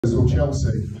or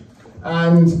Chelsea.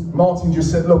 And Martin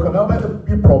just said, look, I know about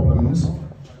your problems.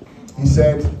 He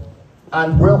said,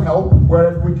 and we'll help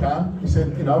wherever we can. He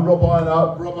said, you know,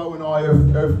 Robbo and I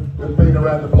have been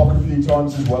around the block a few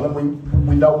times as well, and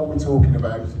we know what we're talking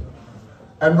about.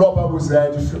 And Robbo was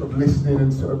there just sort of listening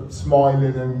and sort of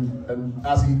smiling, and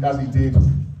as he did,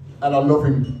 and I love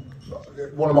him.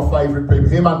 One of my favourite people,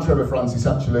 him and Trevor Francis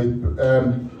actually,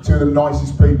 two of the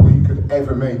nicest people you could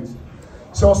ever meet.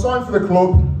 So I signed for the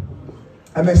club,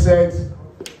 and they said,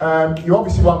 you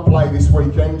obviously won't play this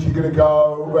weekend, you're going to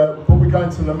go, but we're going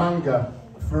to Manga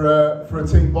for a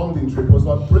team bonding trip. I was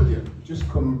like, brilliant, just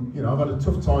come, you know, I've had a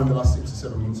tough time the last 6 or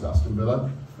 7 months at Aston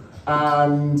Villa,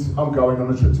 and I'm going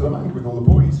on a trip to Manga with all the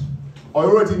boys. I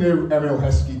already knew Emil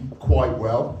Heskey quite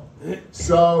well,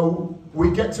 so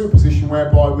we get to a position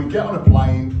whereby we get on a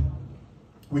plane,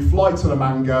 we fly to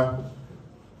Manga,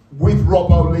 with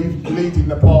Robbo leading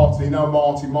the party. No,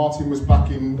 Martin was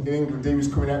back in England, he was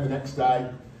coming out the next day.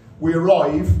 We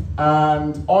arrive,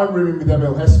 and I'm rooming with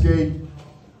Emil Heskey.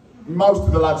 Most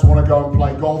of the lads want to go and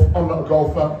play golf. I'm not a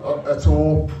golfer at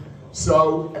all.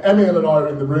 So Emil and I are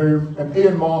in the room, and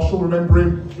Ian Marshall, remember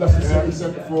him? Leicester City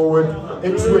centre forward,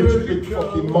 Ipswich, big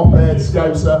fucking mophead,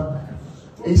 scouser.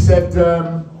 He said,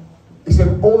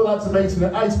 all the lads are meeting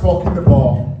at 8 o'clock in the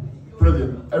bar.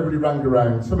 Brilliant, everybody rang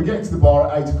around. So we get into the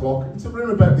bar at 8 o'clock. It's a room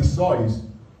about this size.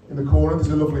 In the corner, there's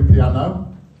a lovely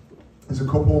piano. There's a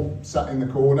couple sat in the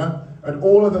corner. And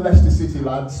all of the Leicester City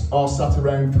lads are sat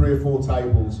around 3 or 4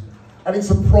 tables. And it's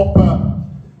a proper...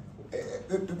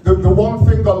 The one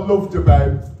thing I loved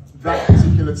about that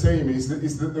particular team is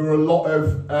that there were a lot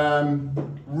of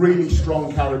really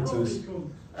strong characters.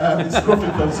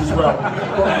 Scruffy cunts as well.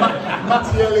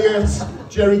 Matty Elliott,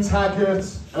 Jerry Taggart,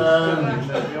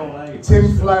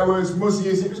 Tim Flowers, Muzzy.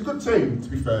 It was a good team, to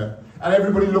be fair. And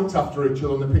everybody looked after each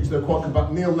other on the pitch. They were quite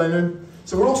compact. Neil Lennon.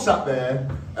 So we're all sat there,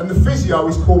 and the physio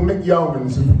is called Mick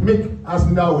Yeomans, and Mick has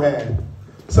no hair.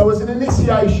 So as an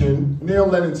initiation, Neil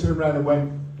Lennon turned around and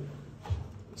went,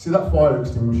 see that fire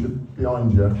extinguisher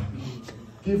behind you?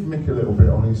 Give Mick a little bit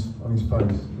on his face,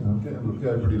 you know, get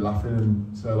everybody laughing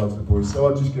and say hello to the boys. So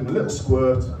I just give him a little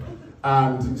squirt,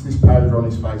 and it's this powder on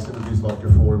his face, everybody's like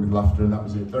guffawing with laughter, and that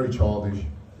was it, very childish.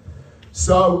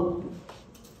 So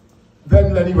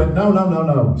then Lenny went,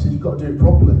 no, he said, you've got to do it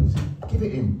properly. He said, give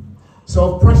it him.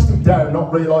 So I've pressed it down,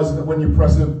 not realising that when you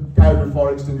press a powder and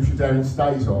fire extinguisher down, it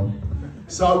stays on.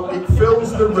 So it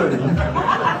fills the room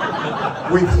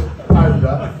with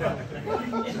powder.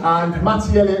 And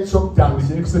Matty Elliott's up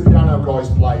dancing because the piano guy's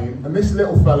playing, and this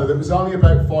little fella that was only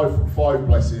about 5'5",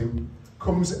 bless him,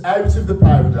 comes out of the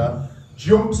powder,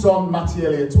 jumps on Matty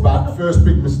Elliott's back. First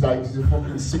big mistake, he's a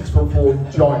fucking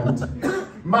 6'4"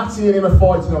 giant. Matty and him are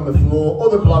fighting on the floor,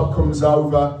 other bloke comes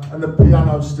over, and the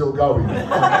piano's still going. It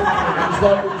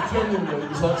was genuinely, it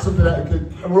was like something that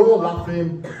could, and we're all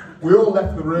laughing. We all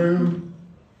left the room,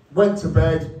 went to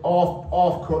bed,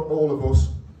 half cut, all of us.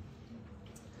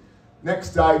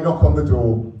 Next day, knock on the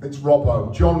door, it's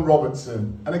Robbo, John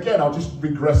Robertson. And again, I just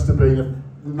regressed to being a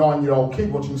 9-year-old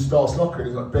kid watching Star Soccer.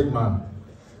 He's like, big man,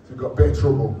 so we've got a bit of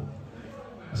trouble.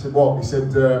 I said, what? He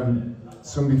said,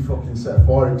 somebody fucking set a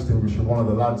fire extinguisher, one of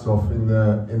the lads off in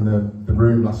the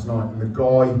room last night, and the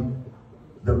guy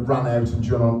that ran out and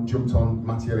jumped on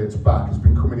Matty Elliott's back has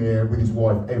been coming here with his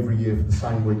wife every year for the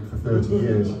same week for 30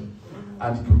 years.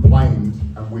 And he complained,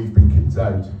 and we've been kicked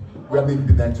out. We hadn't even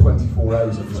been there 24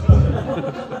 hours at this point.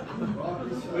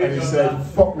 And he said,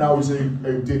 fuck knows who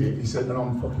did it. He said, and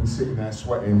I'm fucking sitting there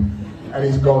sweating. And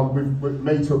he's gone, we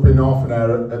meet up in half an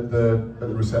hour at the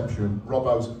reception.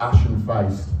 Robbo's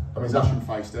ashen-faced. I mean, he's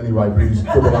ashen-faced anyway, but he's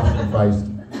double ashen-faced.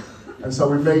 And so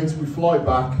we meet, we fly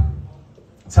back.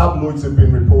 Tabloids have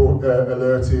been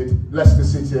alerted. Leicester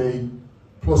City,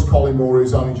 plus Collymore,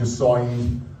 who's only just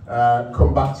signed,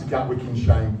 come back to Gatwick in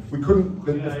shame. We couldn't,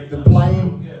 the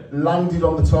plane landed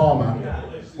on the tarmac.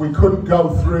 We couldn't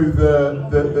go through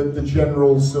the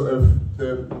general sort of,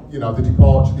 the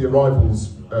departure, the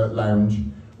arrivals lounge.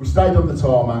 We stayed on the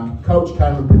tarmac, coach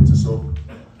came and picked us up,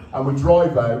 and we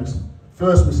drive out.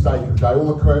 First mistake of the day,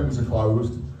 all the curtains are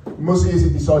closed. Muzzy, as he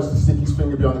decides to stick his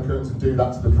finger behind the curtains and do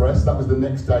that to the press. That was the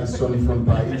next day's Sunny front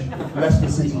page. Leicester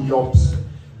City Yobs,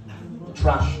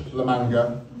 trash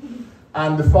Manga.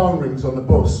 And the phone rings on the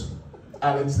bus,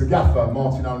 and it's the gaffer,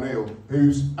 Martin O'Neill,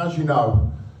 who's, as you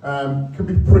know, can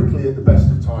be prickly at the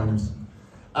best of times.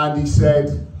 And he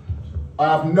said, I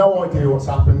have no idea what's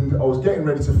happened. I was getting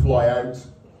ready to fly out,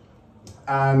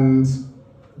 and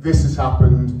this has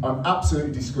happened. I'm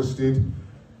absolutely disgusted.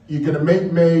 You're going to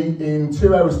meet me in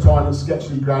 2 hours' time at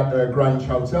Sketchley Grange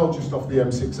Hotel, just off the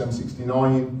M6,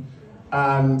 M69,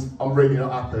 and I'm really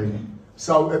not happy.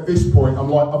 So at this point,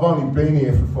 I'm like, I've only been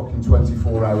here for fucking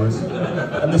 24 hours.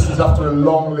 And this is after a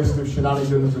long list of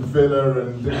shenanigans and Villa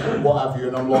and what have you.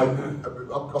 And I'm like,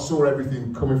 I saw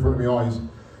everything come in front of my eyes.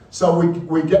 So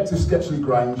we get to Sketchley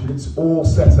Grange and it's all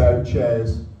set out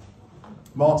chairs.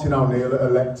 Martin O'Neill at a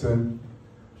lectern.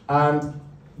 And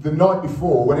the night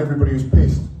before, when everybody was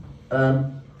pissed,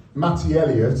 Matty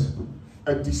Elliott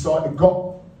had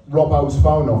got Robbo's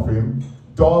phone off him,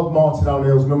 dialed Martin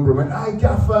O'Neill's number and went, "Hey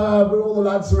Gaffer, all the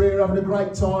lads are here having a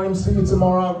great time, see you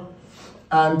tomorrow."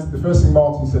 And the first thing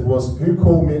Martin said was, "Who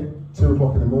called me at 2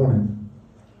 o'clock in the morning?"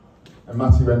 And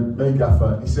Matty went, "Me,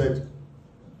 Gaffer." He said,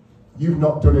 "You've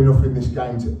not done enough in this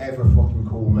game to ever fucking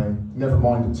call me, never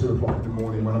mind at 2 o'clock in the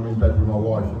morning when I'm in bed with my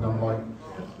wife." And I'm like,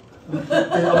 I've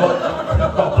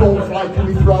got a cornflake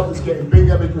in my throat that's getting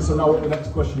bigger because I know what the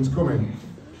next question's coming.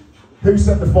 "Who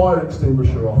set the fire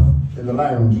extinguisher off in the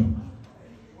lounge?"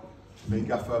 "Me,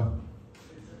 Gaffer."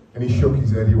 And he shook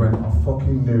his head, he went, "I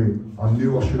fucking knew it. I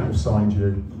knew I shouldn't have signed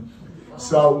you."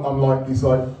 So I'm like, he's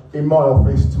like, "In my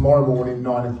office tomorrow morning,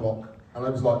 9 o'clock. And I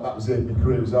was like, that was it, my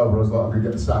career was over. I was like, I'm gonna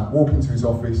get the sack. Walk into his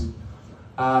office,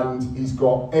 and he's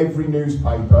got every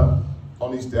newspaper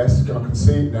on his desk, and I can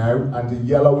see it now, and a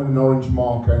yellow and an orange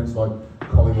marker, and it's like,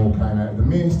 Collymore came out of the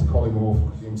mist, Collymore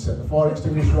fucking set the fire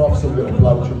extinguisher off, some little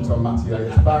bloke jumped on Matty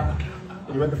Elliott's back.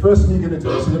 And he went, "The first thing you're going to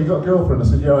do," I said, "Have you got a girlfriend?" I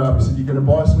said, "Yeah, I have." He said, "You're going to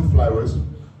buy some flowers,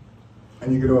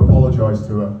 and you're going to apologise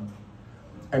to her."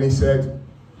 And he said,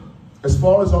 "As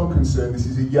far as I'm concerned, this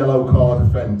is a yellow card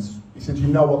offence." He said, "You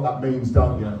know what that means,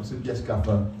 don't you?" I said, "Yes,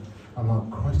 Gaffer." I'm like,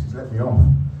 Christ, he's let me off.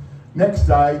 Next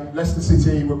day, Leicester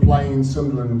City were playing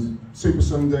Sunderland, Super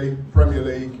Sunday, Premier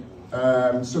League.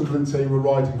 Sunderland team were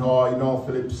riding high. Niall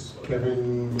Phillips,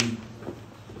 Kevin,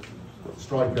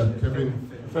 striker, Kevin.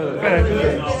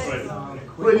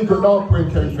 Really good, Niall Quinn,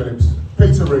 Kevin Phillips.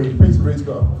 Peter Reid. Peter Reid's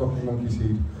got a fucking monkey's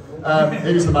head.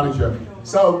 He was the manager.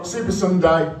 So, Super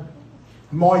Sunday,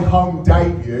 my home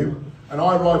debut, and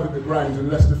I arrive at the ground and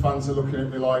Leicester fans are looking at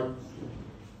me like,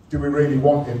 do we really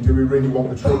want him? Do we really want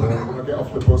the trouble? And I get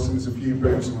off the bus and there's a few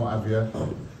boos and what have you.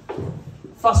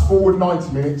 Fast forward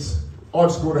 90 minutes,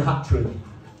 I've scored a hat-trick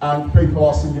and people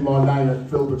are singing my name at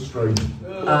Filbert Street.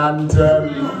 And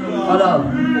I know,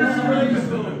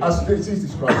 it is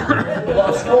disgraceful. But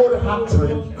I've scored a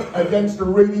hat-trick against a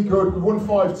really good, we won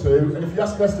 5-2, and if you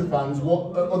ask Leicester fans,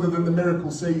 what, other than the miracle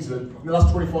season, in the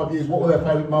last 25 years, what were their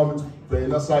favourite moments been?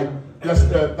 They'll say,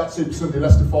 Leicester, that Super Sunday,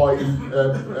 Leicester 5,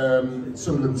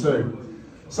 Sunderland 2.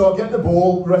 So I get the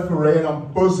ball, referee, and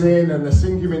I'm buzzing, and they're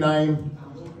singing my name,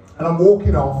 and I'm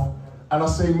walking off, and I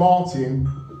see Martin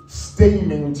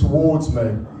steaming towards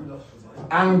me,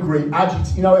 angry,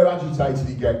 agitated. You know how agitated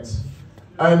he gets?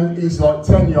 And he's like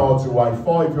 10 yards away,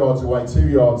 5 yards away, 2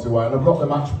 yards away, and I've got the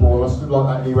match ball, and I stood like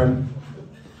that, and he went,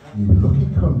 "You lucky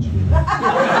cunt, you."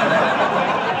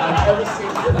 And ever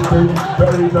since we've been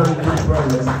very, very good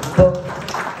friends. But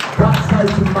that's how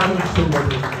to manage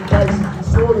somebody. He basically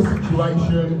saw the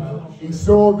situation, he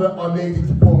saw that I needed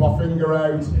to pull my finger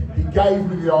out, he gave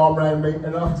me the arm around me,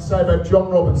 and I have to say about John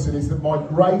Robertson is that my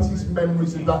greatest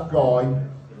memories of that guy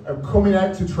of coming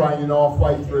out to training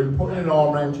halfway through, putting an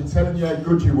arm around you, telling you how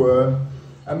good you were,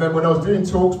 and then when I was doing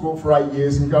TalkSport for 8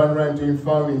 years and going around doing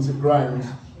phone-ins at grounds,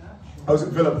 I was at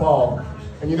Villa Park,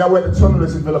 and you know where the tunnel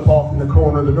is in Villa Park in the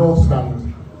corner of the North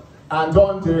Stand? And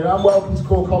I'm welcome to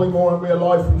call Collymore and we're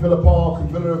live from Villa Park, and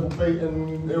Villa have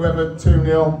beaten whoever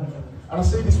 2-0. And I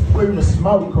see this plume of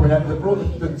smoke coming out, they brought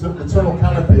the tunnel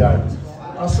canopy out,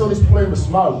 and I saw this plume of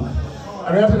smoke.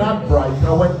 And we had an ad break, and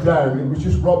I went down. It was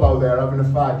just Robbo there having a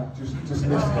fag, just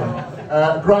listening.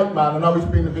 Great man. I know he's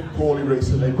been a bit poorly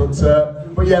recently, but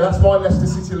yeah, that's my Leicester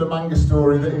City Manga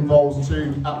story that involves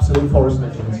two absolute Forest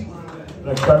legends.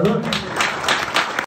 Thanks very much.